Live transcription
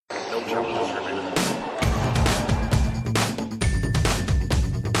No challenges remaining.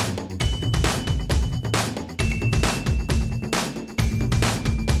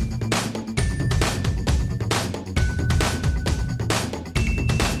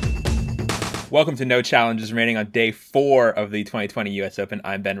 Welcome to No Challenges Remaining on day 4 of the 2020 US Open.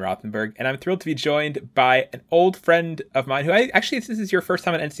 I'm Ben Rothenberg, and I'm thrilled to be joined by an old friend of mine who this is your first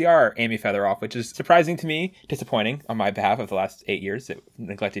time at NCR, Amy Featheroff, which is surprising to me, disappointing on my behalf of the last 8 years that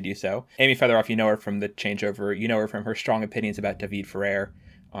neglected you so. Amy Featheroff, you know her from the changeover. You know her from her strong opinions about David Ferrer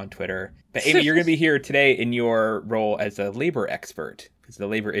on Twitter. But Amy, you're going to be here today in your role as a labor expert, because the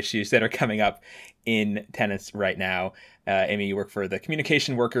labor issues that are coming up in tennis right now. Amy, you work for the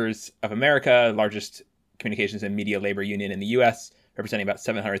Communication Workers of America, largest communications and media labor union in the U.S., representing about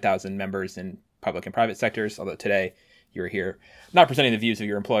 700,000 members in public and private sectors, although today you're here not presenting the views of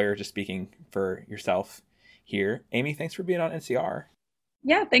your employer, just speaking for yourself here. Amy, thanks for being on NCR.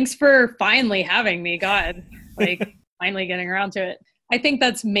 Yeah, thanks for finally having me. God, finally getting around to it. I think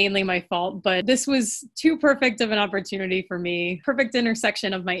that's mainly my fault, but this was too perfect of an opportunity for me. Perfect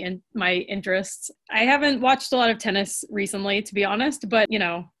intersection of my interests. I haven't watched a lot of tennis recently, to be honest, but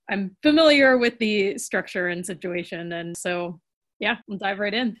I'm familiar with the structure and situation, and so yeah, we'll dive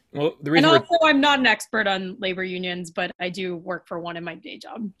right in. Well, I'm not an expert on labor unions, but I do work for one in my day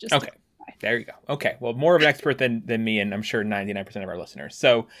job. Okay, there you go. Okay, well, more of an expert than me, and I'm sure 99% of our listeners.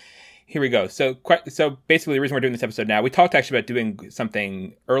 So here we go. So basically, the reason we're doing this episode now, we talked actually about doing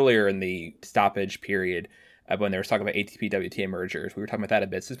something earlier in the stoppage period when they were talking about ATP WTA mergers. We were talking about that a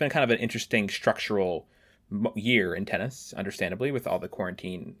bit. So it's been kind of an interesting structural year in tennis, understandably, with all the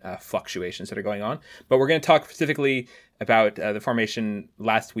quarantine fluctuations that are going on. But we're going to talk specifically about the formation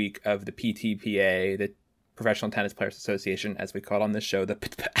last week of the PTPA, the Professional Tennis Players Association, as we call it on this show,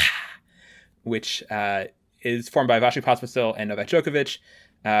 which is formed by Vasily Pospisil and Novak Djokovic.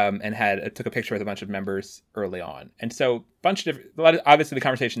 And took a picture with a bunch of members early on. And so obviously the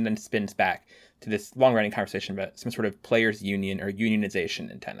conversation then spins back to this long-running conversation about some sort of players' union or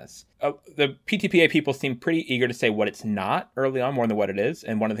unionization in tennis. The PTPA people seem pretty eager to say what it's not early on more than what it is.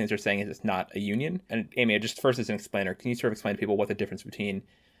 And one of the things they're saying is it's not a union. And Amy, just first as an explainer, can you sort of explain to people what the difference between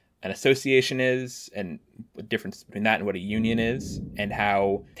an association is and the difference between that and what a union is, and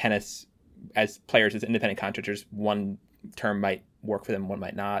how tennis as players, as independent contractors, one term might work for them, one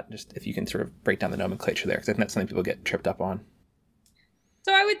might not. Just if you can sort of break down the nomenclature there, because I think that's something people get tripped up on.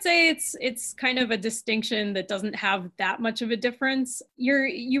 So I would say it's kind of a distinction that doesn't have that much of a difference.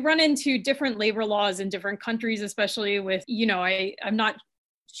 You run into different labor laws in different countries, especially with, I'm not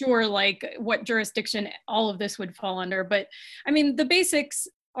sure what jurisdiction all of this would fall under, but I mean, the basics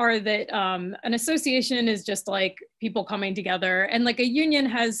are that an association is just like people coming together, and like a union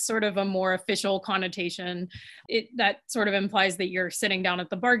has sort of a more official connotation. That sort of implies that you're sitting down at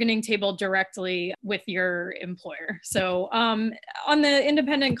the bargaining table directly with your employer. So on the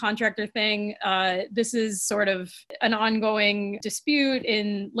independent contractor thing, this is sort of an ongoing dispute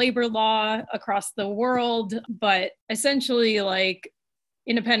in labor law across the world, but essentially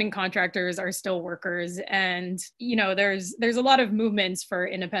independent contractors are still workers, and there's a lot of movements for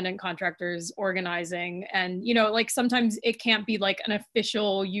independent contractors organizing, and sometimes it can't be like an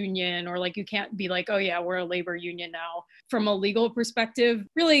official union, or you can't be like, oh yeah, we're a labor union now. From a legal perspective,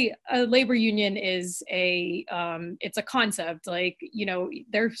 really a labor union is it's a concept.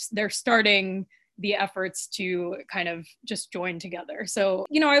 They're starting the efforts to kind of just join together. So,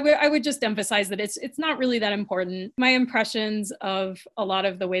 I would just emphasize that it's not really that important. My impressions of a lot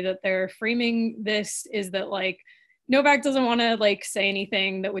of the way that they're framing this is that Novak doesn't want to say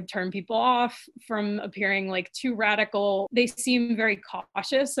anything that would turn people off from appearing too radical. They seem very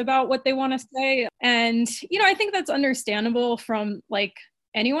cautious about what they want to say. And, I think that's understandable from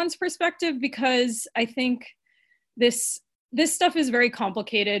anyone's perspective, because I think this stuff is very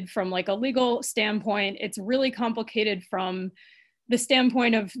complicated from a legal standpoint. It's really complicated from the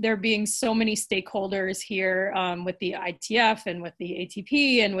standpoint of there being so many stakeholders here with the ITF and with the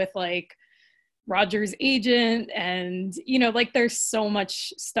ATP and with Roger's agent, and there's so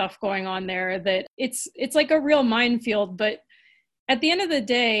much stuff going on there that it's a real minefield. But at the end of the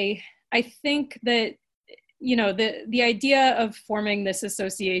day, I think that the idea of forming this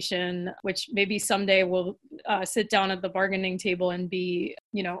association, which maybe someday will sit down at the bargaining table and be,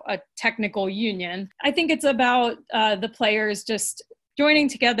 a technical union. I think it's about the players just joining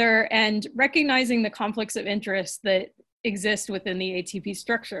together and recognizing the conflicts of interest that exist within the ATP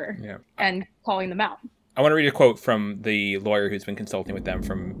structure, and calling them out. I want to read a quote from the lawyer who's been consulting with them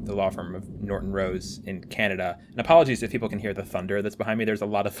from the law firm of Norton Rose in Canada. And apologies if people can hear the thunder that's behind me. There's a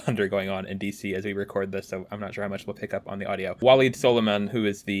lot of thunder going on in DC as we record this, so I'm not sure how much we'll pick up on the audio. Walid Soliman, who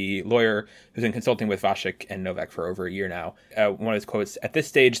is the lawyer who's been consulting with Vasek and Novak for over a year now, one of his quotes, "At this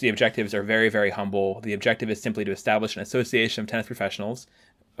stage, the objectives are very, very humble. The objective is simply to establish an association of tennis professionals,"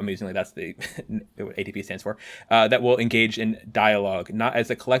 amusingly, that's what ATP stands for, that will engage in dialogue, not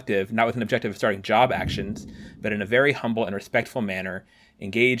as a collective, not with an objective of starting job actions, but in a very humble and respectful manner,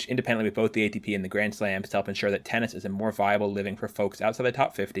 engage independently with both the ATP and the Grand Slams to help ensure that tennis is a more viable living for folks outside the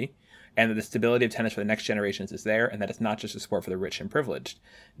top 50, and that the stability of tennis for the next generations is there, and that it's not just a sport for the rich and privileged.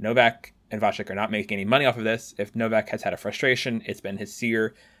 Novak and Vasek are not making any money off of this. If Novak has had a frustration, it's been his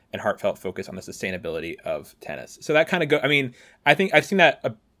sincere and heartfelt focus on the sustainability of tennis. So that kind of I think I've seen that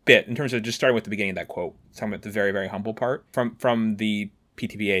a bit in terms of just starting with the beginning of that quote, talking about the very, very humble part from the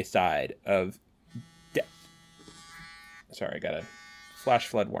PTBA side of sorry, I got a flash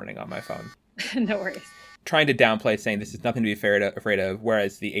flood warning on my phone. No worries. Trying to downplay, saying this is nothing to be afraid of,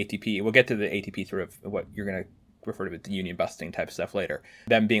 whereas the ATP, we'll get to the ATP sort of what you're going to refer to as the union busting type stuff later.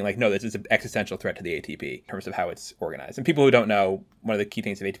 Them being like, no, this is an existential threat to the ATP in terms of how it's organized. And people who don't know, one of the key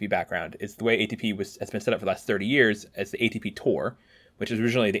things of ATP background is the way ATP has been set up for the last 30 years as the ATP Tour, which is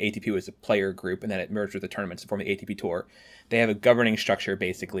originally the ATP was a player group, and then it merged with the tournaments to form the ATP Tour. They have a governing structure,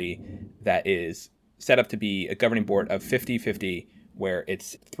 basically, that is set up to be a governing board of 50-50, where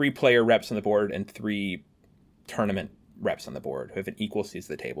it's 3 player reps on the board and 3 tournament reps on the board who have an equal seat at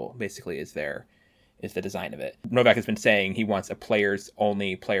the table, basically is the design of it. Novak has been saying he wants a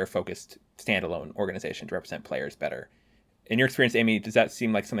players-only, player-focused, standalone organization to represent players better. In your experience, Amy, does that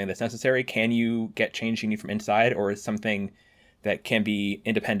seem like something that's necessary? Can you get change you need from inside, or is something that can be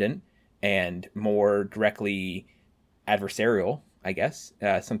independent and more directly adversarial, I guess,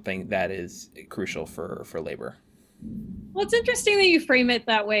 something that is crucial for labor? Well, it's interesting that you frame it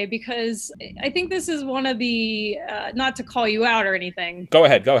that way, because I think this is one of the, not to call you out or anything. Go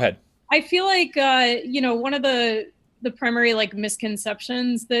ahead. I feel like, one of the primary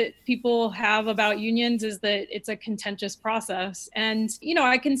misconceptions that people have about unions is that it's a contentious process. And,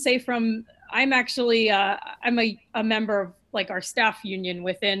 I can say I'm actually, I'm a member of our staff union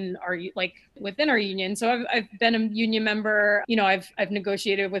within our union. So I've been a union member, I've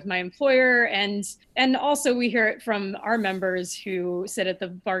negotiated with my employer, and also we hear it from our members who sit at the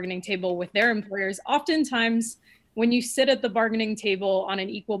bargaining table with their employers. Oftentimes, when you sit at the bargaining table on an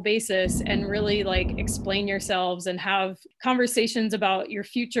equal basis and really explain yourselves and have conversations about your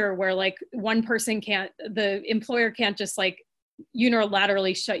future, where one person the employer can't just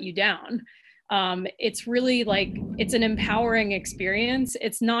unilaterally shut you down. It's really it's an empowering experience.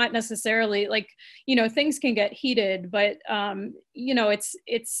 It's not necessarily things can get heated, but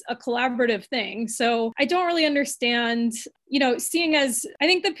it's a collaborative thing. So I don't really understand, seeing as I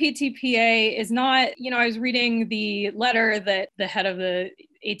think the PTPA is not, I was reading the letter that the head of the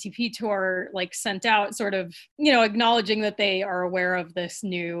ATP Tour sent out, sort of, acknowledging that they are aware of this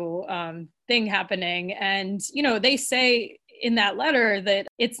new thing happening. And, they say in that letter that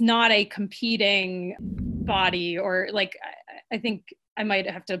it's not a competing body, or I think I might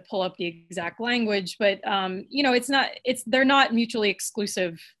have to pull up the exact language, but they're not mutually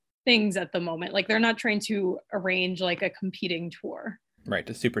exclusive things at the moment. They're not trying to arrange a competing tour. Right,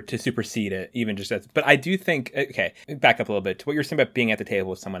 to supersede it, even just as. But I do think, okay, back up a little bit to what you're saying about being at the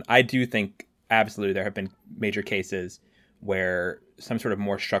table with someone. I do think absolutely there have been major cases where some sort of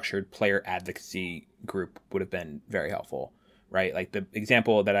more structured player advocacy group would have been very helpful, right? Like the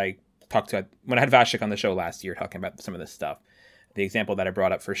example that I talked to when I had Vasek on the show last year talking about some of this stuff. The example that I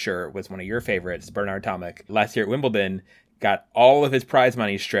brought up for sure was one of your favorites, Bernard Tomic. Last year at Wimbledon, got all of his prize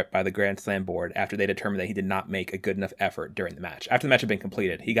money stripped by the Grand Slam board after they determined that he did not make a good enough effort during the match. After the match had been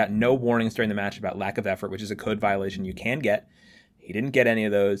completed, he got no warnings during the match about lack of effort, which is a code violation you can get. He didn't get any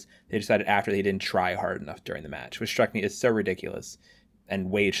of those. They decided after that he didn't try hard enough during the match, which struck me as so ridiculous,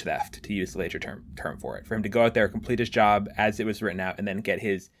 and wage theft, to use the later term for it. For him to go out there, complete his job as it was written out, and then get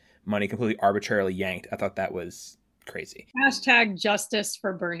his money completely arbitrarily yanked, I thought that was crazy. Hashtag justice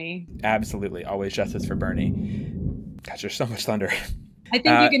for Bernie. Absolutely. Always justice for Bernie. Gosh, there's so much thunder. I think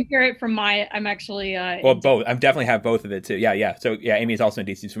you can hear it from I'm actually... both. I definitely have both of it too. Yeah. So yeah, Amy is also in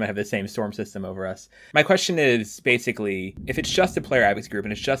DC, so we might have the same storm system over us. My question is basically, if it's just a player advocacy group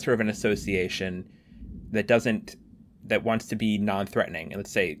and it's just sort of an association that wants to be non-threatening, and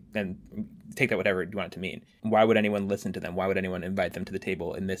let's say, and take that whatever you want it to mean. Why would anyone listen to them? Why would anyone invite them to the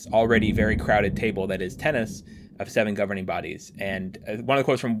table in this already very crowded table that is tennis of 7 governing bodies? And one of the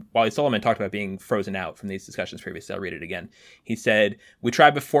quotes from Wally Solomon talked about being frozen out from these discussions previously. I'll read it again. He said, "We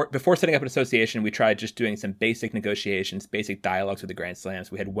tried before setting up an association, we tried just doing some basic negotiations, basic dialogues with the Grand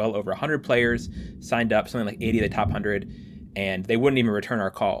Slams. We had well over 100 players signed up, something like 80 of the top 100. And they wouldn't even return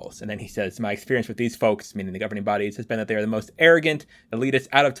our calls." And then he says, "My experience with these folks," meaning the governing bodies, "has been that they are the most arrogant, elitist,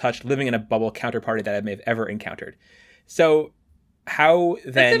 out of touch, living in a bubble counterparty that I may have ever encountered." So how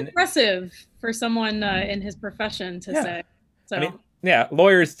then... That's impressive for someone in his profession to say. So. I mean, yeah,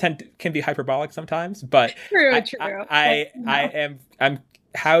 lawyers can be hyperbolic sometimes, but true. How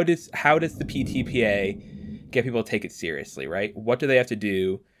does the PTPA get people to take it seriously, right? What do they have to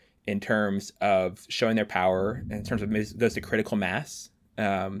do in terms of showing their power, in terms of those to critical mass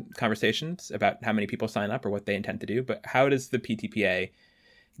conversations about how many people sign up or what they intend to do? But how does the PTPA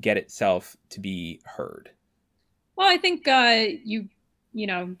get itself to be heard? Well, I think you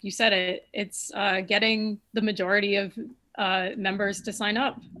said it. It's getting the majority of members to sign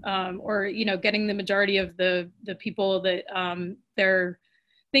up, or getting the majority of the people that they're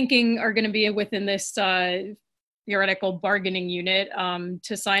thinking are going to be within this theoretical bargaining unit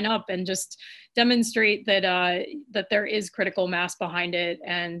to sign up and just demonstrate that that there is critical mass behind it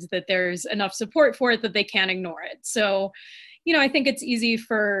and that there's enough support for it that they can't ignore it. So, I think it's easy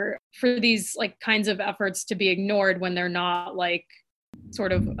for these like kinds of efforts to be ignored when they're not like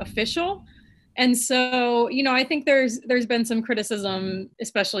sort of official. And so, I think there's been some criticism,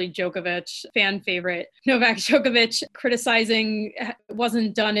 especially Djokovic, fan favorite Novak Djokovic, criticizing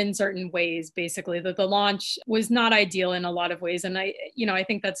wasn't done in certain ways, basically, that the launch was not ideal in a lot of ways. And I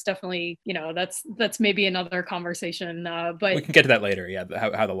think that's definitely, that's maybe another conversation. But we can get to that later. Yeah.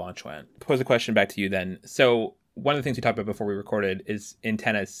 How the launch went. Pose a question back to you then. So one of the things we talked about before we recorded is in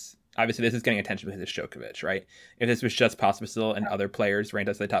tennis, obviously, this is getting attention because it's Djokovic, right? If this was just Pospisil and other players ranked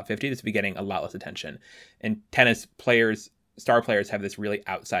outside the top 50, this would be getting a lot less attention. And tennis players, star players, have this really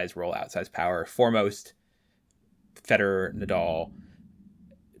outsized role, outsized power. Foremost, Federer, Nadal,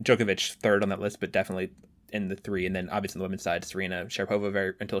 Djokovic third on that list, but definitely in the 3. And then obviously on the women's side, Serena,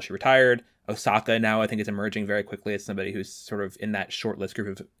 Sharapova until she retired. Osaka now I think is emerging very quickly as somebody who's sort of in that short list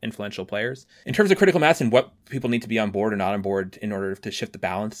group of influential players. In terms of critical mass and what people need to be on board or not on board in order to shift the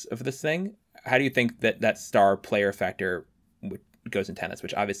balance of this thing, how do you think that star player factor goes in tennis,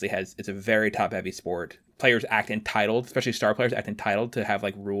 which obviously it's a very top heavy sport. Players act entitled, especially star players act entitled to have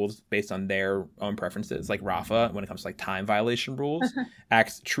like rules based on their own preferences. Like Rafa, when it comes to like time violation rules,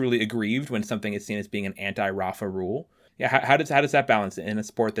 acts truly aggrieved when something is seen as being an anti-Rafa rule. Yeah, how does that balance in a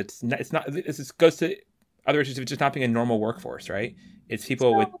sport this goes to other issues of just not being a normal workforce, right? It's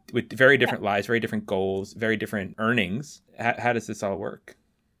people with very different lives, very different goals, very different earnings. How does this all work?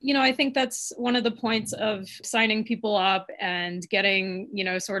 I think that's one of the points of signing people up and getting,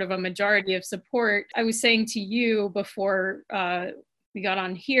 sort of a majority of support. I was saying to you before we got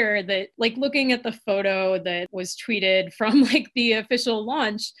on here that like looking at the photo that was tweeted from like the official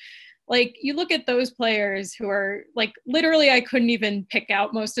launch, like you look at those players who are like literally I couldn't even pick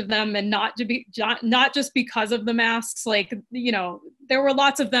out most of them, and not just because of the masks. Like there were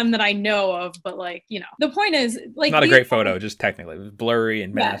lots of them that I know of, but like the point is like not a great photo, just technically it was blurry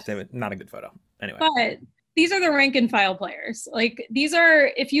and masked. Yes. Not a good photo anyway. But these are the rank and file players. Like these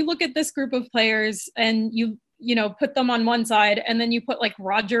are, if you look at this group of players and you put them on one side, and then you put like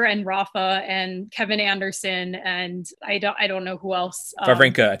Roger and Rafa and Kevin Anderson, and I don't know who else.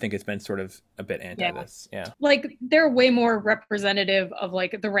 Wawrinka, I think it's been sort of a bit anti this. Yeah. Like they're way more representative of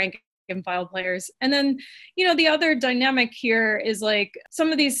like the rank and file players. And then, the other dynamic here is like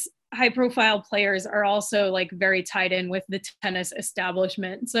some of these high profile players are also like very tied in with the tennis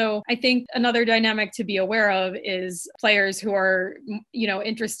establishment. So I think another dynamic to be aware of is players who are,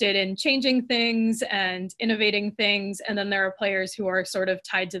 interested in changing things and innovating things. And then there are players who are sort of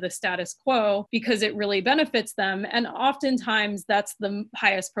tied to the status quo because it really benefits them. And oftentimes that's the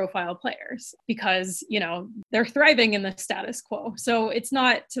highest profile players because, they're thriving in the status quo. So it's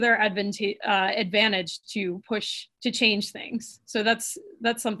not to their advantage to push to change things. So that's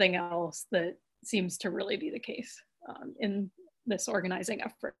something else that seems to really be the case in this organizing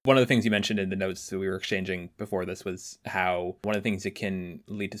effort. One of the things you mentioned in the notes that we were exchanging before this was how one of the things that can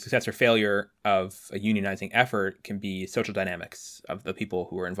lead to success or failure of a unionizing effort can be social dynamics of the people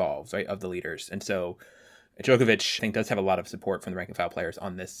who are involved, right, of the leaders. And so Djokovic, I think, does have a lot of support from the rank and file players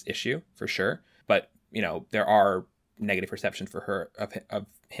on this issue, for sure. But, there are negative perception of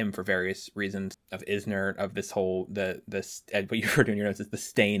him for various reasons, of Isner, of this whole what you heard in your notes is the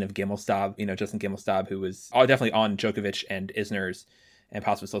stain of Gimelstob, Justin Gimelstob, who was definitely on Djokovic and Isner's and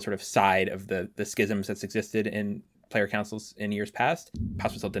Pospisil sort of side of the schisms that's existed in player councils in years past.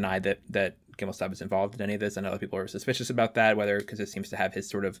 Pospisil denied that Gimelstob was involved in any of this. I know other people are suspicious about that, whether because it seems to have his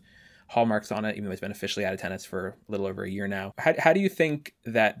sort of hallmarks on it, even though he's been officially out of tennis for a little over a year now. How do you think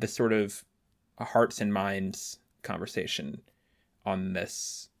that the sort of hearts and minds conversation on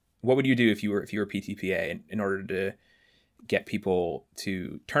this, what would you do if you were PTPA in order to get people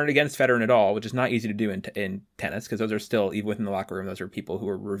to turn against Federer and Nadal, which is not easy to do in tennis, because those are still, even within the locker room, those are people who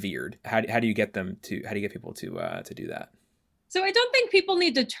are revered. How do you get people to do that? So I don't think people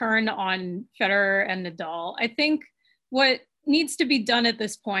need to turn on Federer and Nadal. I think what needs to be done at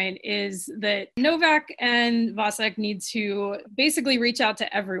this point is that Novak and Vasek need to basically reach out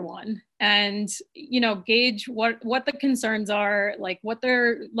to everyone and, gauge what the concerns are, like what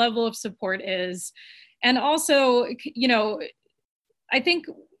their level of support is. And also, I think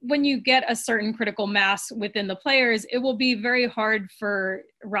when you get a certain critical mass within the players, it will be very hard for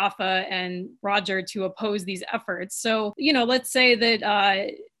Rafa and Roger to oppose these efforts. So, let's say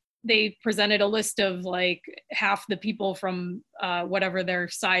that they presented a list of like half the people from whatever their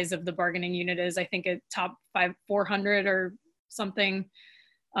size of the bargaining unit is. I think a top 400 or something.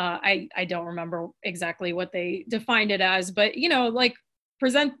 I don't remember exactly what they defined it as, but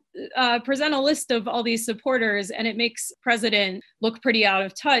present a list of all these supporters, and it makes president look pretty out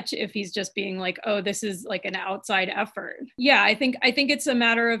of touch if he's just being like, oh, this is like an outside effort. Yeah, I think it's a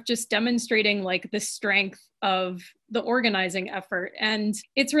matter of just demonstrating like the strength of the organizing effort. And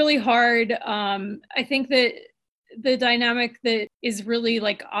it's really hard. I think that the dynamic that is really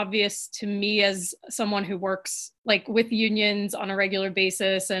like obvious to me as someone who works like with unions on a regular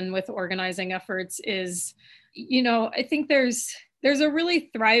basis and with organizing efforts is, I think there's a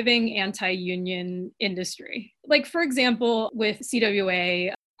really thriving anti-union industry. Like, for example, with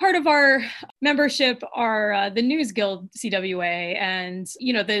CWA, part of our membership are the News Guild CWA. And,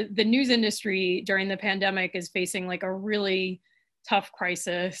 the news industry during the pandemic is facing like a really tough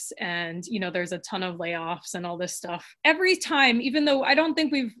crisis. And, there's a ton of layoffs and all this stuff. Every time, even though I don't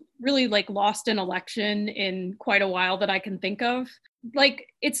think we've really like lost an election in quite a while that I can think of, like,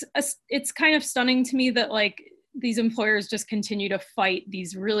 it's kind of stunning to me that like, these employers just continue to fight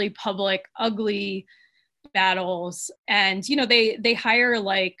these really public, ugly battles. And, they hire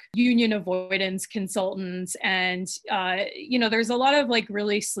like union avoidance consultants. And, there's a lot of like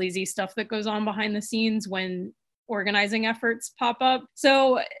really sleazy stuff that goes on behind the scenes when organizing efforts pop up.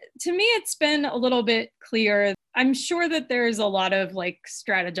 So to me, it's been a little bit clear. I'm sure that there's a lot of like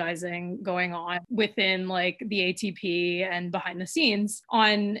strategizing going on within like the ATP and behind the scenes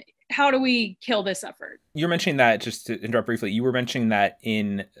on how do we kill this effort? You're mentioning that, just to interrupt briefly, you were mentioning that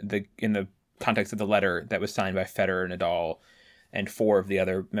in the context of the letter that was signed by Federer, Nadal, and 4 of the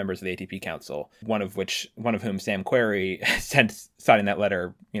other members of the ATP Council, one of whom, Sam Querrey, since signing that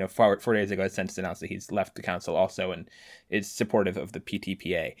letter, 4 days ago, has since announced that he's left the council also and is supportive of the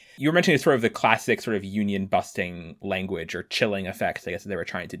PTPA. You were mentioning sort of the classic sort of union busting language or chilling effects, I guess, that they were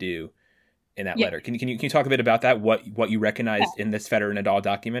trying to do in that letter. Can you talk a bit about that? What you recognized in this Federer Nadal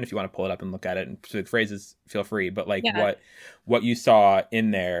document? If you want to pull it up and look at it in specific phrases, feel free. But what you saw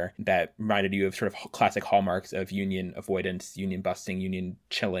in there that reminded you of sort of classic hallmarks of union avoidance, union busting, union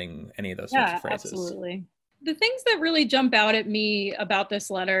chilling, any of those sorts of phrases. Absolutely. The things that really jump out at me about this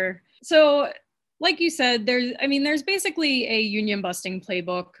letter. So, like you said, there's basically a union busting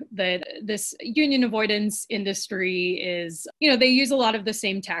playbook that this union avoidance industry is, they use a lot of the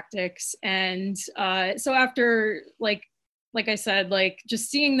same tactics. And so after, like I said, like just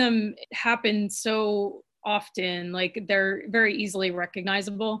seeing them happen so often, like they're very easily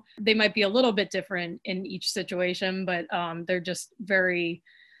recognizable. They might be a little bit different in each situation, but they're just very,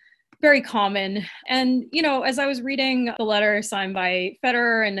 very common. And, as I was reading the letter signed by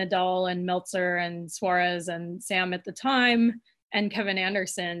Federer and Nadal and Meltzer and Suarez and Sam at the time and Kevin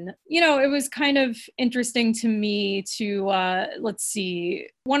Anderson, it was kind of interesting to me to, let's see,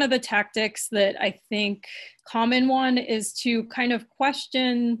 one of the tactics that I think common one is to kind of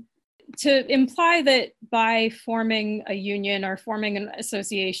question, to imply that by forming a union or forming an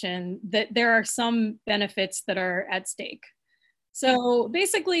association, that there are some benefits that are at stake. So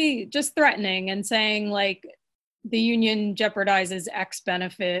basically just threatening and saying like the union jeopardizes X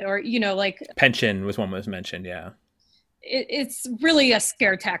benefit, or, like pension was one was mentioned. Yeah. It's really a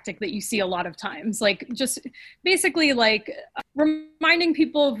scare tactic that you see a lot of times, like just basically like reminding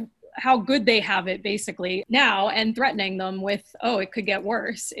people of how good they have it basically now and threatening them with, oh, it could get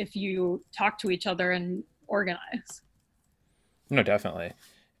worse if you talk to each other and organize. No, definitely.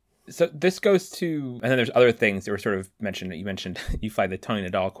 So this goes to, and then there's other things that were sort of mentioned. You mentioned, you flagged the Tony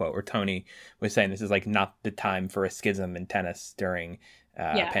Nadal quote where Tony was saying this is like not the time for a schism in tennis during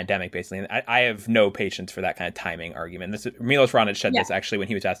pandemic, basically. And I have no patience for that kind of timing argument. Milos Raonic said this actually when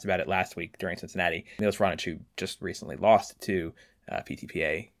he was asked about it last week during Cincinnati. Milos Raonic, who just recently lost to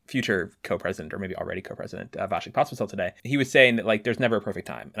PTPA future co-president, or maybe already co-president, Vasek Pospisil today, he was saying that like there's never a perfect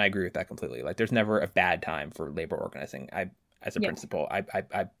time, and I agree with that completely. Like there's never a bad time for labor organizing. As a principle,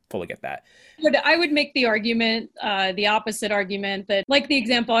 I fully get that. But I would make the argument, the opposite argument, that like the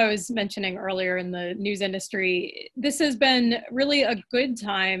example I was mentioning earlier in the news industry, this has been really a good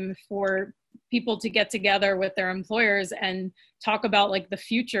time for people to get together with their employers and talk about like the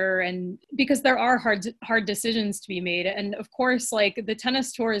future, and because there are hard decisions to be made. And of course, like the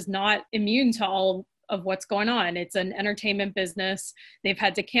tennis tour is not immune to all of what's going on. It's an entertainment business. They've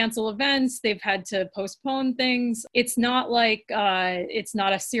had to cancel events. They've had to postpone things. It's not like it's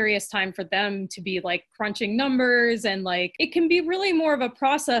not a serious time for them to be like crunching numbers, and like it can be really more of a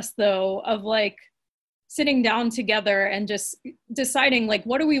process though of like sitting down together and just deciding like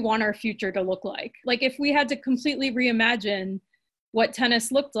what do we want our future to look like. Like if we had to completely reimagine what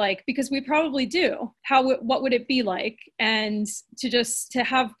tennis looked like, because we probably do, what would it be like? And to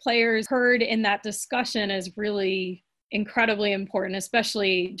have players heard in that discussion is really incredibly important,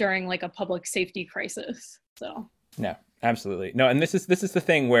 especially during like a public safety crisis. So no, absolutely. No, and this is the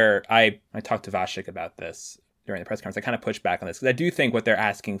thing where I talked to Vasek about this during the press conference. I kind of pushed back on this because I do think what they're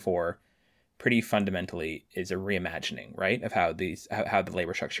asking for pretty fundamentally is a reimagining, right, of how the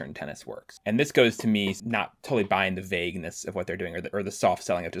labor structure in tennis works. And this goes to me not totally buying the vagueness of what they're doing, or the soft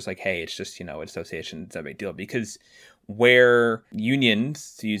selling of just like, hey, it's just, an association, it's no big deal. Because where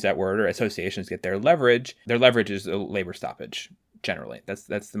unions, to use that word, or associations get their leverage is a labor stoppage. Generally, that's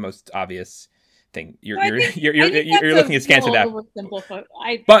the most obvious thing. You're looking askance at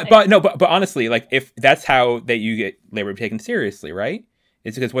that. But honestly, like if that's how you get labor taken seriously, right?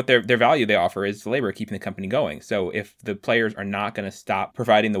 It's because what their value they offer is the labor, keeping the company going. So if the players are not going to stop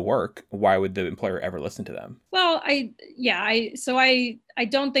providing the work, why would the employer ever listen to them? Well, I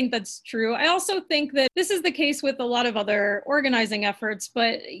don't think that's true. I also think that this is the case with a lot of other organizing efforts,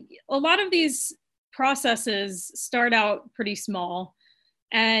 but a lot of these processes start out pretty small.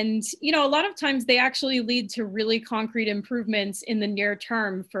 And, a lot of times they actually lead to really concrete improvements in the near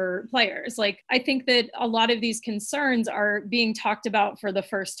term for players. Like, I think that a lot of these concerns are being talked about for the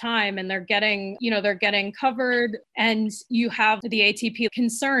first time, and they're getting covered. And you have the ATP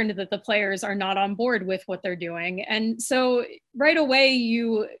concerned that the players are not on board with what they're doing. And so right away,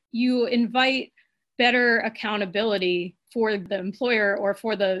 you invite better accountability for the employer or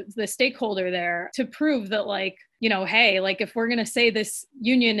for the stakeholder there to prove that, like, hey, like if we're going to say this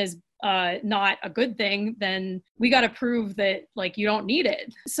union is not a good thing, then we got to prove that like you don't need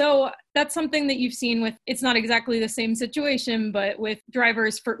it. So that's something that you've seen with, it's not exactly the same situation, but with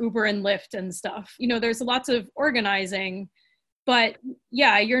drivers for Uber and Lyft and stuff. There's lots of organizing, but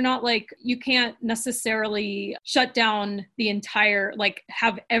yeah, you're not like, you can't necessarily shut down the entire, like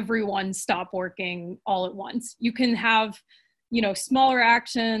have everyone stop working all at once. You can have smaller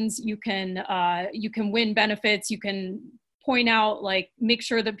actions, you can win benefits, you can point out, like, make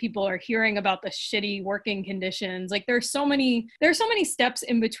sure that people are hearing about the shitty working conditions. Like there's so many steps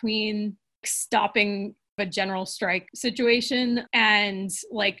in between stopping a general strike situation and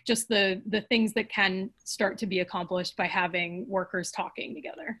like just the things that can start to be accomplished by having workers talking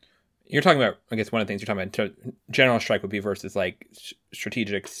together. You're talking about, I guess one of the things you're talking about, general strike would be versus like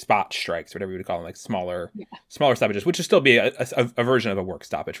strategic spot strikes, whatever you would call them, like smaller stoppages, which would still be a version of a work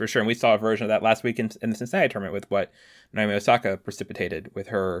stoppage for sure. And we saw a version of that last week in the Cincinnati tournament with what Naomi Osaka precipitated with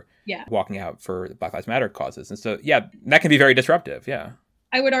her walking out for the Black Lives Matter causes. And so, yeah, that can be very disruptive. Yeah.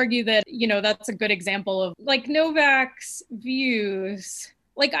 I would argue that, that's a good example of like Novak's views.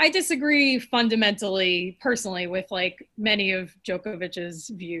 Like, I disagree fundamentally, personally, with like many of Djokovic's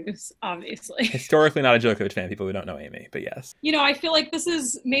views, obviously. Historically not a Djokovic fan, people who don't know Amy, but yes. I feel like this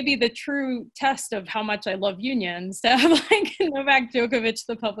is maybe the true test of how much I love unions, to have like Novak Djokovic,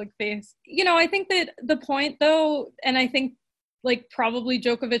 the public face. I think that the point though, and I think like probably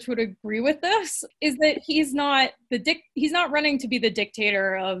Djokovic would agree with this, is that he's not running to be the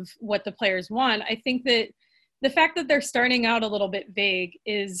dictator of what the players want. I think that the fact that they're starting out a little bit vague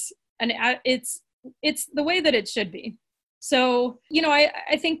is, it's the way that it should be. So,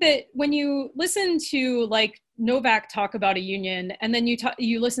 I think that when you listen to like Novak talk about a union, and then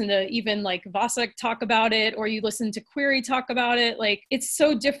you listen to even like Vasek talk about it, or you listen to Querrey talk about it, like it's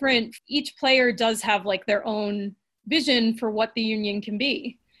so different. Each player does have like their own vision for what the union can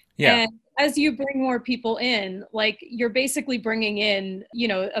be. Yeah. And as you bring more people in, like you're basically bringing in,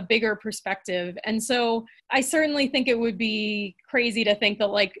 a bigger perspective. And so I certainly think it would be crazy to think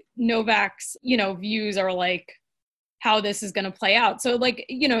that like Novak's, views are like how this is going to play out. So like,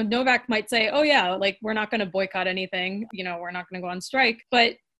 Novak might say, oh yeah, like we're not going to boycott anything, we're not going to go on strike.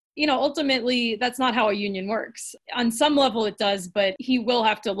 But, ultimately that's not how a union works. On some level it does, but he will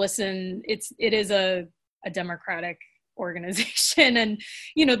have to listen. It is a democratic organization. And,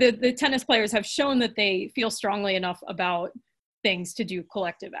 the tennis players have shown that they feel strongly enough about things to do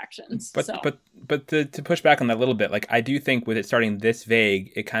collective actions. But to push back on that a little bit, like I do think with it starting this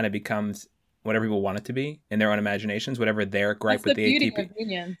vague, it kind of becomes whatever people want it to be in their own imaginations, whatever their gripe with the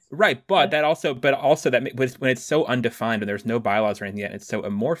ATP. Right, but that also that when it's so undefined and there's no bylaws or anything yet, and it's so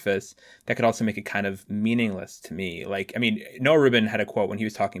amorphous, that could also make it kind of meaningless to me. Like, I mean, Noah Rubin had a quote when he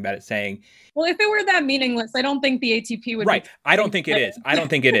was talking about it saying, well, if it were that meaningless, I don't think the ATP would. Right. I don't think it is. I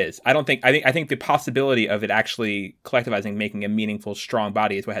think the possibility of it actually collectivizing, making a meaningful, strong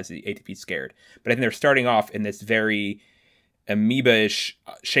body is what has the ATP scared. But I think they're starting off in this very amoeba-ish,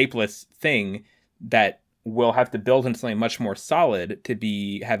 shapeless thing that will have to build into something much more solid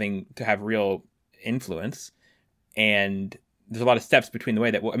to have real influence. And there's a lot of steps between the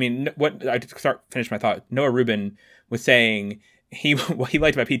way that, finish my thought. Noah Rubin was saying what he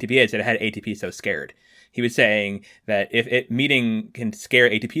liked about PTPA is that it had ATP so scared. He was saying that if meeting can scare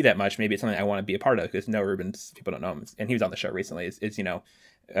ATP that much, maybe it's something I want to be a part of, because Noah Rubin's, people don't know him, and he was on the show recently, is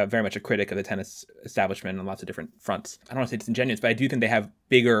very much a critic of the tennis establishment on lots of different fronts. I don't want to say disingenuous, but I do think they have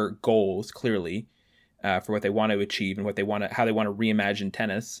bigger goals, clearly, for what they want to achieve and how they want to reimagine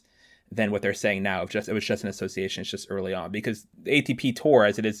tennis than what they're saying now. It was just an association. It's just early on, because the ATP Tour,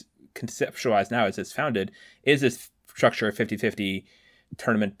 as it is conceptualized now, as it's founded, is this structure of 50-50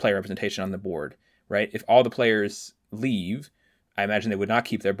 tournament player representation on the board, right? If all the players leave, I imagine they would not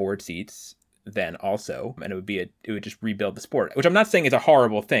keep their board seats then also, and it would just rebuild the sport, which I'm not saying is a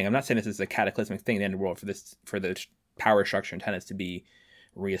horrible thing. I'm not saying this is a cataclysmic thing in the end of the world for the power structure in tennis to be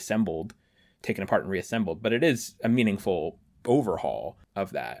reassembled, taken apart and reassembled, but it is a meaningful overhaul of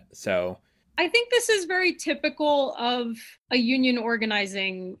that. So I think this is very typical of a union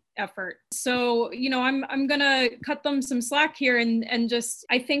organizing effort. So, I'm going to cut them some slack here and just,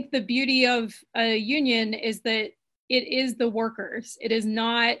 I think the beauty of a union is that it is the workers. It's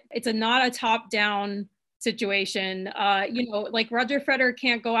not a top-down situation. Like Roger Federer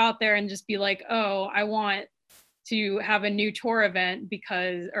can't go out there and just be like, oh, I want to have a new tour event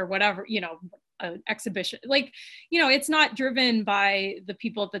because, or whatever, an exhibition. Like, it's not driven by the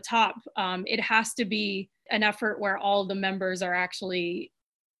people at the top. It has to be an effort where all the members are actually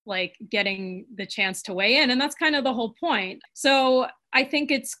like getting the chance to weigh in. And that's kind of the whole point. So I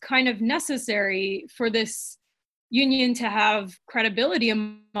think it's kind of necessary for this union to have credibility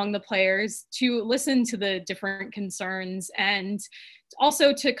among the players, to listen to the different concerns, and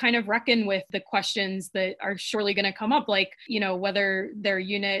also to kind of reckon with the questions that are surely going to come up, like, whether their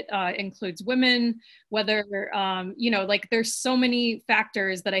unit includes women, whether, like there's so many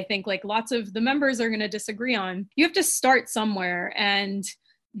factors that I think like lots of the members are going to disagree on. You have to start somewhere, and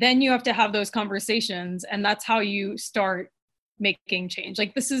then you have to have those conversations, and that's how you start making change.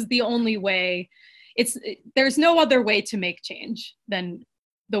 Like, this is the only way. There's no other way to make change than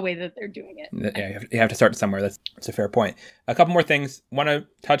the way that they're doing it. Yeah, you have to start somewhere. That's a fair point. A couple more things. Want to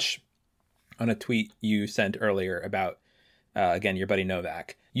touch on a tweet you sent earlier about, again, your buddy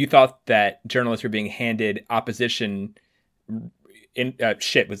Novak. You thought that journalists were being handed opposition,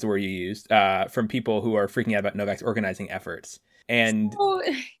 shit was the word you used, from people who are freaking out about Novak's organizing efforts. And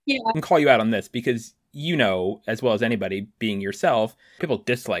yeah, I can call you out on this because as well as anybody, being yourself, people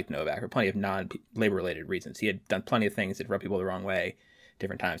disliked Novak for plenty of non-labor related reasons. He had done plenty of things that rubbed people the wrong way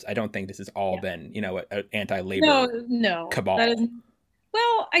different times. I don't think this has all been, an anti-labor cabal.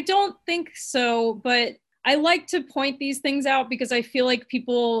 Well, I don't think so, but I like to point these things out because I feel like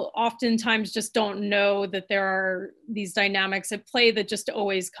people oftentimes just don't know that there are these dynamics at play that just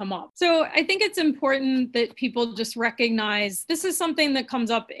always come up. So I think it's important that people just recognize this is something that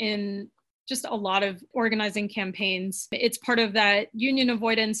comes up in just a lot of organizing campaigns. It's part of that union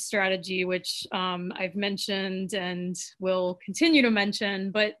avoidance strategy, which I've mentioned and will continue to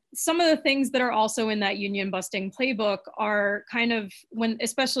mention. But some of the things that are also in that union busting playbook are kind of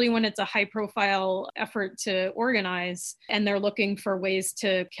especially when it's a high profile effort to organize and they're looking for ways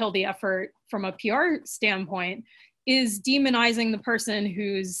to kill the effort from a PR standpoint, is demonizing the person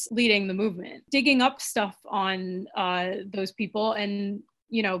who's leading the movement, digging up stuff on those people and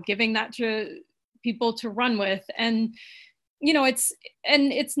giving that to people to run with. And, that's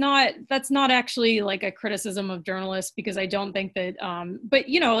not actually like a criticism of journalists, because I don't think that, but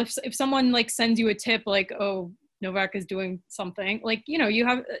if someone like sends you a tip, like, oh, Novak is doing something, like, you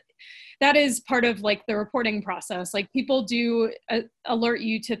have, that is part of like the reporting process. Like, people do alert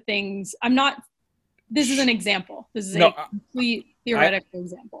you to things. I'm not this is an example. This is No, a complete I theoretical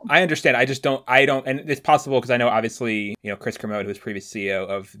example. I understand. I just don't. I don't. And it's possible because I know obviously Chris Kermode, who was previous CEO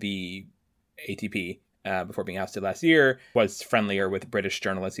of the ATP. Before being ousted last year, was friendlier with British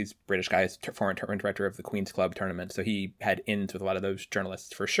journalists. He's a British guy, he's former director of the Queen's Club tournament, so he had ins with a lot of those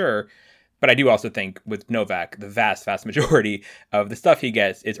journalists for sure. But I do also think with Novak, the vast majority of the stuff he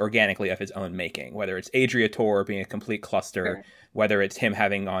gets is organically of his own making, whether it's Adria Tour being a complete cluster, sure, whether it's him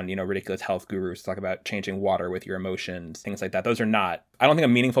having on, ridiculous health gurus talk about changing water with your emotions, things like that. Those are not, I don't think a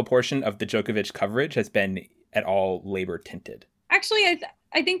meaningful portion of the Djokovic coverage has been at all labor tinted. Actually,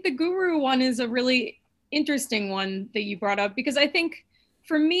 I think the guru one is a really interesting one that you brought up, because I think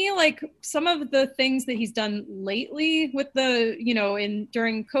for me, like some of the things that he's done lately with the,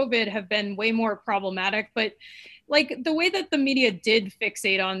 during COVID have been way more problematic, but like the way that the media did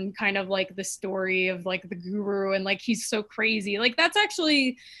fixate on kind of like the story of like the guru and like he's so crazy, like that's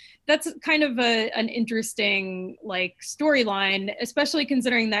kind of an interesting like storyline, especially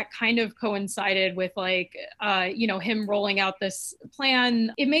considering that kind of coincided with like him rolling out this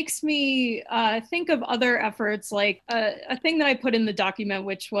plan. It makes me think of other efforts, like a thing that I put in the document,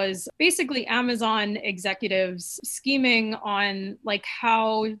 which was basically Amazon executives scheming on like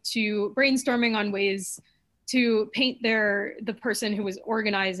brainstorming on ways to paint the person who was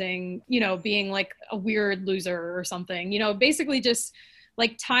organizing, being like a weird loser or something, basically just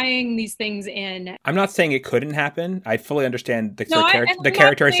like tying these things in. I'm not saying it couldn't happen. I fully understand the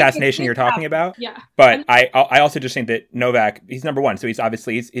character assassination you're talking about. Yeah. But I also just think that Novak, he's number one. So he's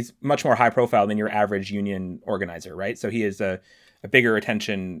obviously, he's much more high profile than your average union organizer, right? So he is a bigger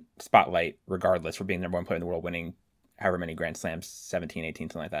attention spotlight regardless for being the number one player in the world, winning however many Grand Slams, 17, 18,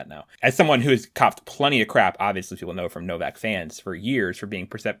 something like that now. As someone who has copped plenty of crap, obviously people know from Novak fans for years for being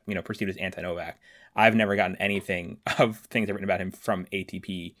perceived as anti-Novak. I've never gotten anything of things I've written about him from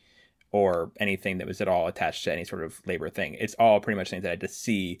ATP or anything that was at all attached to any sort of labor thing. It's all pretty much things that I just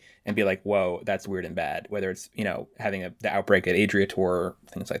see and be like, whoa, that's weird and bad. Whether it's, having the outbreak at Adria Tour,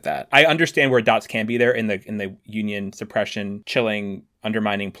 things like that. I understand where dots can be there in the union suppression, chilling,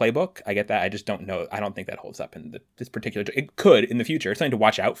 undermining playbook. I get that. I just don't know. I don't think that holds up in this particular. It could in the future. It's something to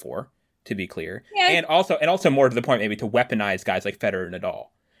watch out for, to be clear. Yeah. And also more to the point, maybe to weaponize guys like Federer and Nadal,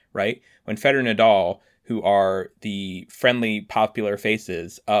 right? When Federer and Nadal, who are the friendly, popular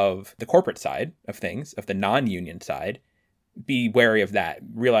faces of the corporate side of things, of the non-union side, be wary of that.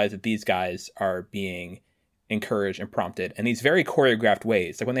 Realize that these guys are being encouraged and prompted in these very choreographed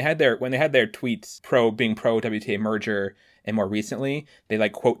ways. Like when they had their tweets being pro WTA merger, and more recently they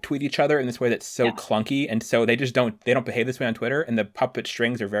like quote tweet each other in this way that's so clunky, and so they don't behave this way on Twitter, and the puppet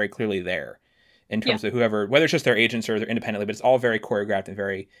strings are very clearly there in terms of whoever, whether it's just their agents or they're independently, but it's all very choreographed and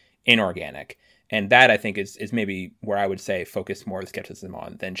very inorganic. And that, I think, is maybe where I would say focus more of the skepticism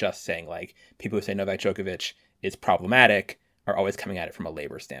on than just saying, like, people who say Novak Djokovic is problematic are always coming at it from a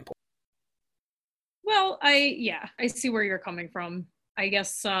labor standpoint. Well, I see where you're coming from. I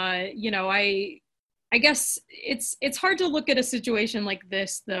guess, I guess it's hard to look at a situation like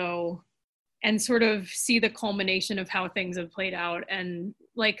this, though, and sort of see the culmination of how things have played out and,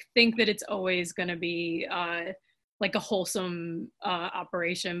 like, think that it's always going to be, like, a wholesome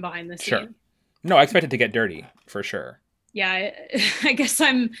operation behind the scenes. Sure. No, I expect it to get dirty, for sure. Yeah, I guess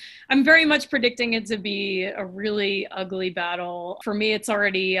I'm very much predicting it to be a really ugly battle. For me, it's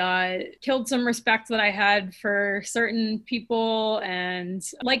already killed some respect that I had for certain people. And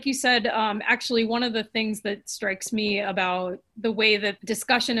like you said, actually, one of the things that strikes me about the way that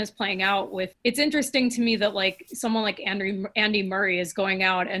discussion is playing out it's interesting to me that like someone like Andy Murray is going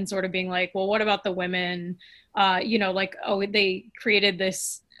out and sort of being like, well, what about the women? Like, oh, they created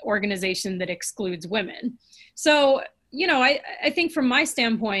this organization that excludes women. So, I think from my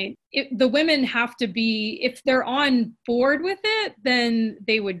standpoint, the women have to be, if they're on board with it, then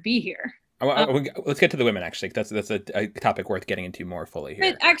they would be here. Let's get to the women, actually. That's a topic worth getting into more fully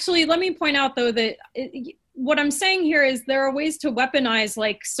here. But actually, let me point out, though, that what I'm saying here is there are ways to weaponize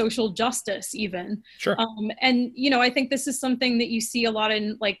like social justice even. Sure. And, I think this is something that you see a lot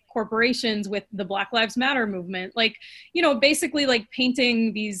in like corporations with the Black Lives Matter movement, like, basically like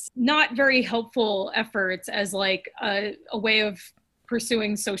painting these not very helpful efforts as like a way of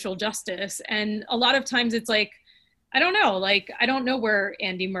pursuing social justice. And a lot of times it's like, I don't know. Like, I don't know where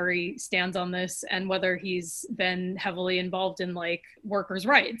Andy Murray stands on this and whether he's been heavily involved in like workers'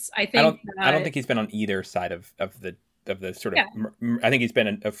 rights. I don't think he's been on either side of the sort of. I think he's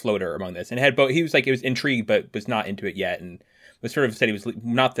been a floater among this, and had both. He was like, it was intrigued, but was not into it yet, and was sort of said he was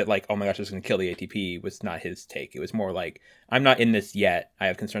not that like, oh my gosh, this is going to kill the ATP was not his take. It was more like, I'm not in this yet. I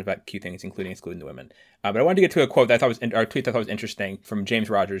have concerns about key things, including excluding the women. But I wanted to get to a quote that I thought was, or a tweet that I thought was interesting from James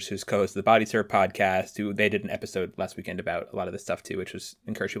Rogers, who's co-host of the Body Serve podcast, who they did an episode last weekend about a lot of this stuff too, which was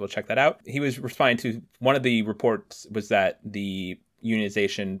encourage people to check that out. He was responding to one of the reports was that the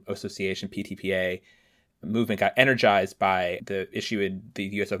Unionization Association, PTPA, movement got energized by the issue in the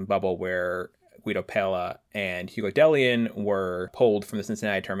US Open bubble where Guido Pella and Hugo Dellien were pulled from the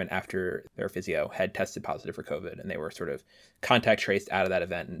Cincinnati tournament after their physio had tested positive for COVID, and they were sort of contact traced out of that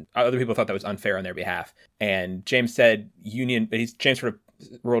event. And other people thought that was unfair on their behalf. And James said James sort of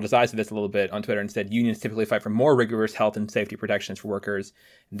rolled his eyes to this a little bit on Twitter and said unions typically fight for more rigorous health and safety protections for workers.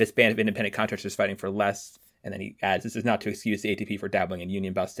 This band of independent contractors is fighting for less. And then he adds, this is not to excuse the ATP for dabbling in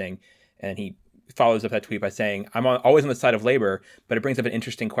union busting. And he follows up that tweet by saying, I'm always on the side of labor, but it brings up an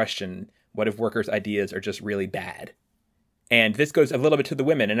interesting question. What if workers' ideas are just really bad? And this goes a little bit to the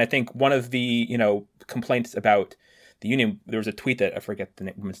women. And I think one of the, complaints about the union, there was a tweet that I forget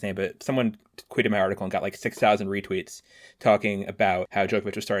the woman's name, but someone tweeted my article and got like 6,000 retweets talking about how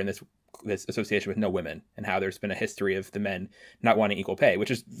Djokovic was starting this association with no women and how there's been a history of the men not wanting equal pay, which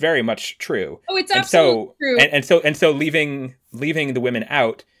is very much true. Oh, it's absolutely true. And so leaving the women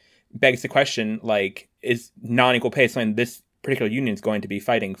out begs the question, like, is non-equal pay something this particular union is going to be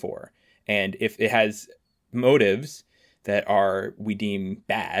fighting for? And if it has motives that we deem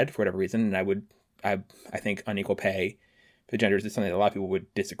bad for whatever reason, and I think unequal pay for genders is something that a lot of people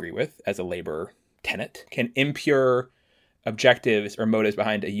would disagree with as a labor tenet. Can impure objectives or motives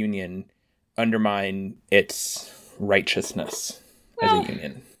behind a union undermine its righteousness as a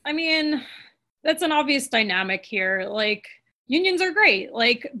union? I mean, that's an obvious dynamic here. Like, unions are great,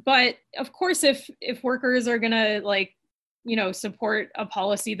 but of course, if workers are gonna support a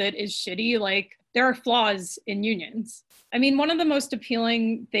policy that is shitty, there are flaws in unions. I mean, one of the most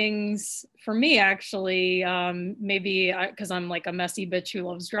appealing things for me, actually, maybe because I'm like a messy bitch who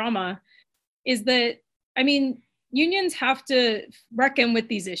loves drama, is that, I mean, unions have to reckon with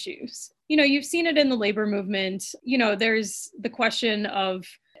these issues. You've seen it in the labor movement. There's the question of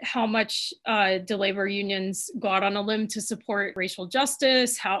how much do labor unions go out on a limb to support racial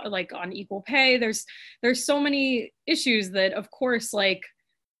justice, how on equal pay. There's so many issues that, of course,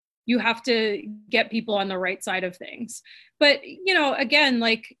 you have to get people on the right side of things. But, again,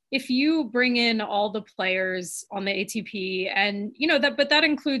 if you bring in all the players on the ATP and, but that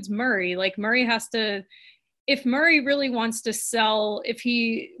includes Murray, Murray has to, if Murray really wants to sell, if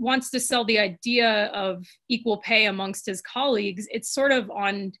he wants to sell the idea of equal pay amongst his colleagues, it's sort of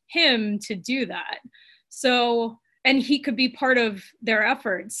on him to do that. So, and he could be part of their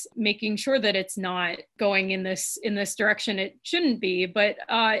efforts, making sure that it's not going in this direction it shouldn't be. But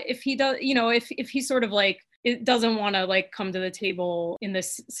if he does, if he sort of it doesn't want to come to the table in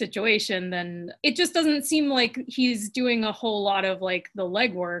this situation, then it just doesn't seem like he's doing a whole lot of the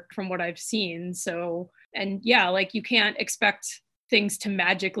legwork from what I've seen. So, and yeah, you can't expect things to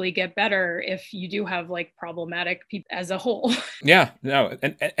magically get better if you do have problematic people as a whole. Yeah, no.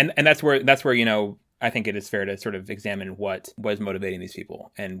 And that's where, I think it is fair to sort of examine what was motivating these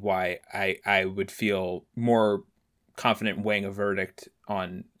people and why I would feel more confident weighing a verdict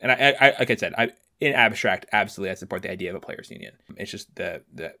on, and I like I said, in abstract, absolutely, I support the idea of a players' union. It's just the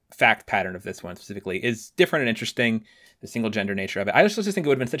fact pattern of this one specifically is different and interesting. The single gender nature of it. I just think it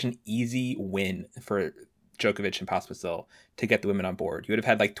would have been such an easy win for Djokovic and Pospisil to get the women on board. You would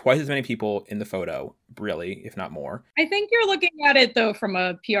have had twice as many people in the photo, really, if not more. I think you're looking at it though from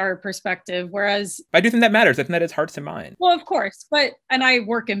a PR perspective, whereas I do think that matters. I think that is hearts and minds. Well, of course, and I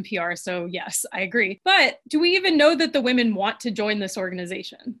work in PR, so yes, I agree. But do we even know that the women want to join this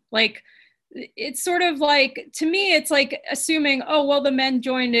organization? It's sort of to me, it's assuming, oh, well, the men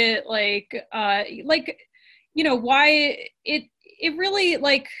joined it, why it really,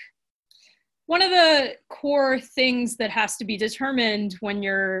 one of the core things that has to be determined when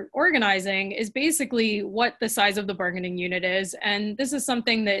you're organizing is basically what the size of the bargaining unit is. And this is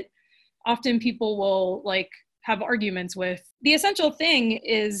something that often people will have arguments with. The essential thing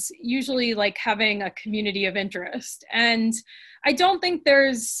is usually having a community of interest. And I don't think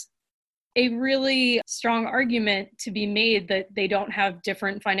there's a really strong argument to be made that they don't have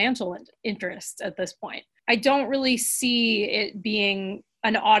different financial interests at this point. I don't really see it being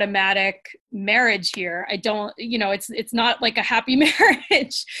an automatic marriage here. I don't, it's not like a happy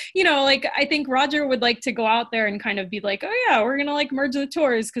marriage. Like I think Roger would like to go out there and kind of be like, oh yeah, we're gonna like merge the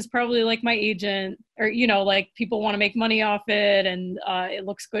tours because probably like my agent or like people want to make money off it and it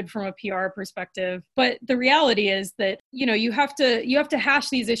looks good from a PR perspective. But the reality is that you have to hash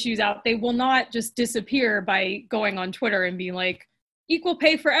these issues out. They will not just disappear by going on Twitter and being like equal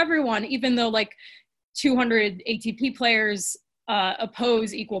pay for everyone, even though like 200 ATP players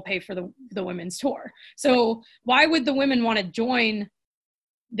oppose equal pay for the women's tour. So why would the women want to join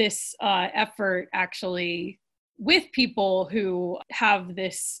this effort actually with people who have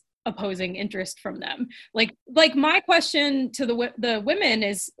this opposing interest from them? Like my question to the women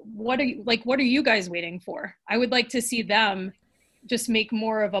is, what are you guys waiting for? I would like to see them just make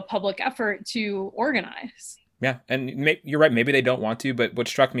more of a public effort to organize. Yeah, and you're right. Maybe they don't want to, but what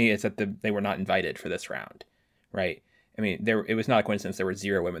struck me is that they were not invited for this round, right? I mean, it was not a coincidence there were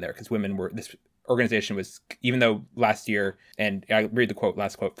 0 women there because this organization was, even though last year, and I read the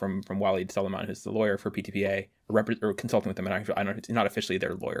last quote from Walid Suleiman, who's the lawyer for PTPA, or consulting with them, and I don't know, he's not officially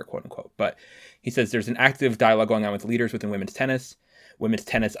their lawyer, quote unquote, but he says there's an active dialogue going on with leaders within women's tennis. Women's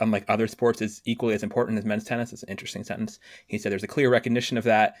tennis, unlike other sports, is equally as important as men's tennis. It's an interesting sentence. He said there's a clear recognition of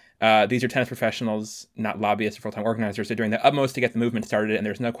that. These are tennis professionals, not lobbyists or full-time organizers. They're doing the utmost to get the movement started, and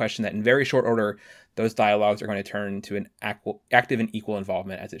there's no question that in very short order, those dialogues are going to turn to an active and equal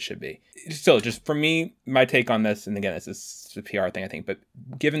involvement as it should be. Still, just for me, my take on this, and again, this is a PR thing, I think, but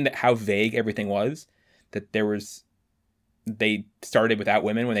given how vague everything was, that they started without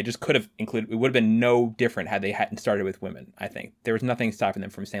women when they just could have included, it would have been no different had they hadn't started with women. I think there was nothing stopping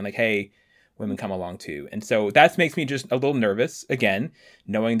them from saying like, hey, women come along too. And so that makes me just a little nervous, again,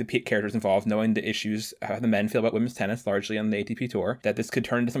 knowing the characters involved, knowing the issues, how the men feel about women's tennis, largely on the ATP tour, that this could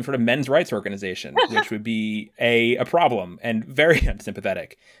turn into some sort of men's rights organization, which would be a problem and very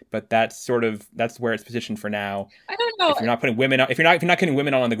unsympathetic. But that's where it's positioned for now. I don't know. If you're not putting women on, if you're not getting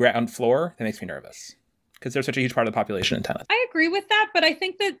women on the ground floor, that makes me nervous, because they're such a huge part of the population in tennis. I agree with that, but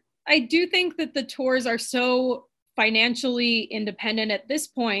I do think that the tours are so financially independent at this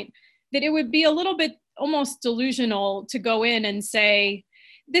point that it would be a little bit almost delusional to go in and say,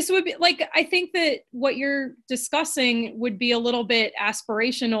 this would be like, I think that what you're discussing would be a little bit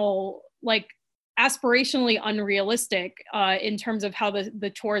aspirational, like aspirationally unrealistic in terms of how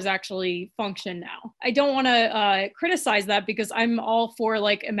the tours actually function now. I don't want to criticize that because I'm all for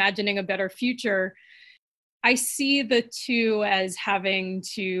like imagining a better future. I see the two as having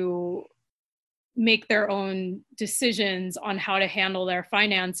to make their own decisions on how to handle their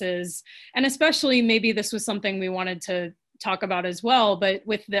finances. And especially maybe this was something we wanted to talk about as well, but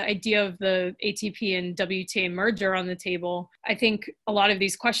with the idea of the ATP and WTA merger on the table, I think a lot of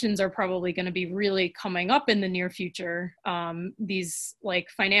these questions are probably going to be really coming up in the near future. These like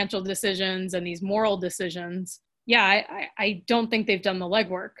financial decisions and these moral decisions. Yeah, I don't think they've done the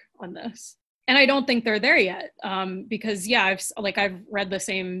legwork on this. And I don't think they're there yet because, yeah, I've read the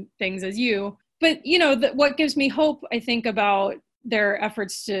same things as you. But, what gives me hope, I think, about their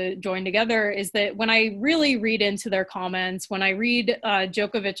efforts to join together is that when I really read into their comments, when I read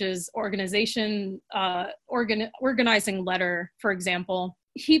Djokovic's organizing letter, for example,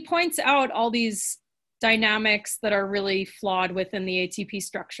 he points out all these dynamics that are really flawed within the ATP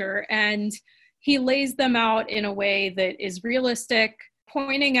structure. And he lays them out in a way that is realistic,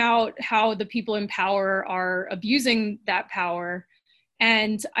 pointing out how the people in power are abusing that power.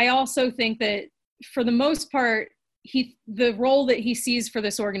 And I also think that for the most part, the role that he sees for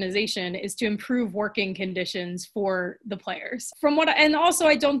this organization is to improve working conditions for the players. And also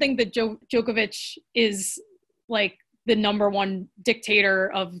I don't think that Djokovic is like the number one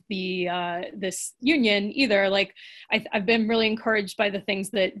dictator of this union either. Like I've been really encouraged by the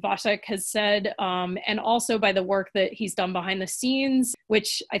things that Vasek has said, and also by the work that he's done behind the scenes,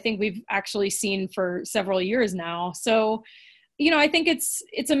 which I think we've actually seen for several years now. So, I think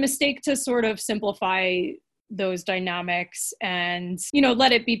it's a mistake to sort of simplify those dynamics and,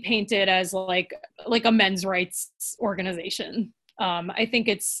 let it be painted as like a men's rights organization. I think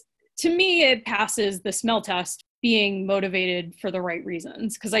to me, it passes the smell test, being motivated for the right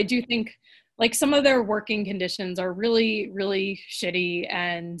reasons. Because I do think like some of their working conditions are really, really shitty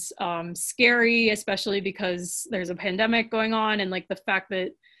and scary, especially because there's a pandemic going on. And like the fact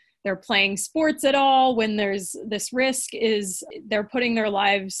that they're playing sports at all when there's this risk is they're putting their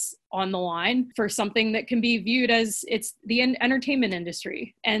lives on the line for something that can be viewed as it's the entertainment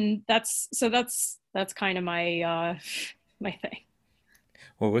industry. And that's kind of my thing.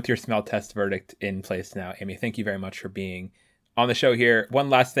 Well, with your smell test verdict in place now, Amy, thank you very much for being on the show here.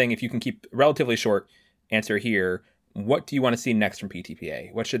 One last thing, if you can keep relatively short answer here. what do you want to see next from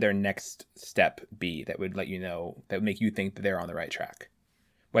PTPA? What should their next step be that would let you know, that would make you think that they're on the right track?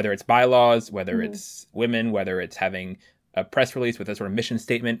 Whether it's bylaws, whether it's women, whether it's having a press release with a sort of mission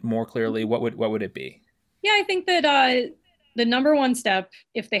statement more clearly, what would it be? Yeah, I think that the number one step,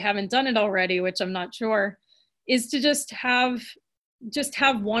 if they haven't done it already, which I'm not sure, is to just have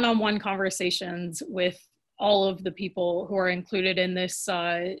one-on-one conversations with all of the people who are included in this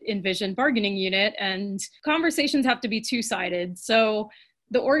Envision bargaining unit. And conversations have to be two-sided. So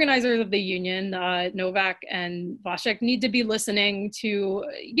the organizers of the union, Novak and Vasek, need to be listening to,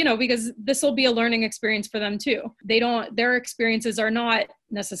 because this will be a learning experience for them too. Their experiences are not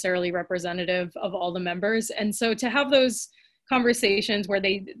necessarily representative of all the members. And so to have those conversations where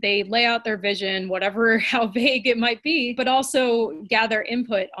they lay out their vision, how vague it might be, but also gather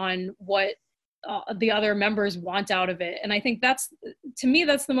input on what the other members want out of it. And I think that's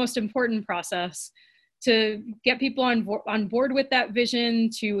the most important process, to get people on board with that vision,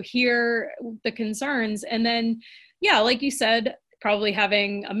 to hear the concerns. And then, yeah, like you said, probably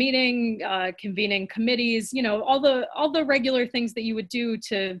having a meeting, convening committees, all the regular things that you would do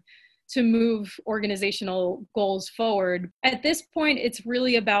to move organizational goals forward. At this point, it's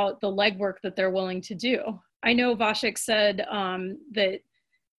really about the legwork that they're willing to do. I know Vasek said that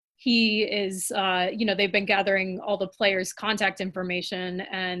he is, they've been gathering all the players' contact information.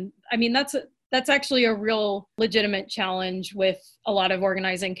 And I mean, that's actually a real legitimate challenge with a lot of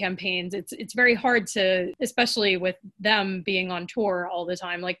organizing campaigns. It's very hard to, especially with them being on tour all the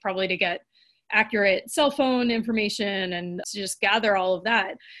time, like probably to get accurate cell phone information and to just gather all of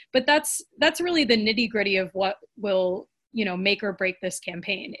that. But that's really the nitty-gritty of what will, make or break this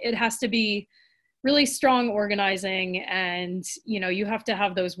campaign. It has to be really strong organizing, and, you have to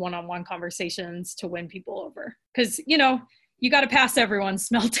have those one-on-one conversations to win people over. Because, you got to pass everyone's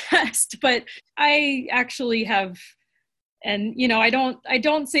smell test. But I actually have, and, I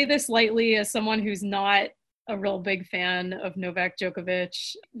don't say this lightly as someone who's not a real big fan of Novak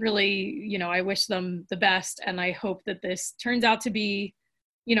Djokovic. Really, I wish them the best. And I hope that this turns out to be,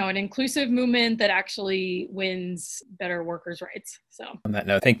 an inclusive movement that actually wins better workers' rights. So on that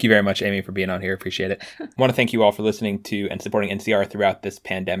note, thank you very much, Amy, for being on here. Appreciate it. I want to thank you all for listening to and supporting NCR throughout this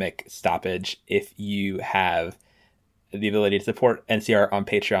pandemic stoppage. If you have the ability to support NCR on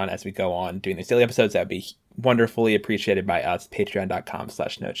Patreon as we go on doing these daily episodes, that would be wonderfully appreciated by us.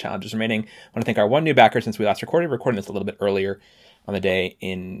 Patreon.com/No Challenges Remaining. I want to thank our one new backer since we last recording this a little bit earlier on the day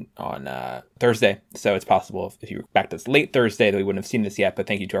on Thursday. So it's possible if you backed us late Thursday that we wouldn't have seen this yet, but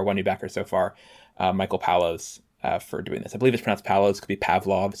thank you to our one new backer so far, Michael Palos, for doing this. I believe it's pronounced Palos, could be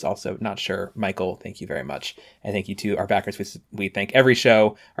Pavlov. It's also not sure. Michael, thank you very much. And thank you to our backers. We thank every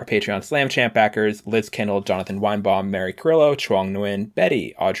show, our Patreon Slam Champ backers, Liz Kendall, Jonathan Weinbaum, Mary Carrillo, Chuang Nguyen,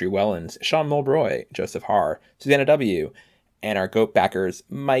 Betty, Audrey Wellens, Sean Mulbroy, Joseph Haar, Susanna W., and our GOAT backers,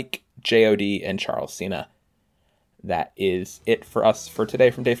 Mike, JOD, and Charles Cena. That is it for us for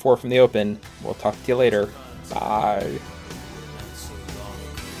today from day 4 from the Open. We'll talk to you later. Bye.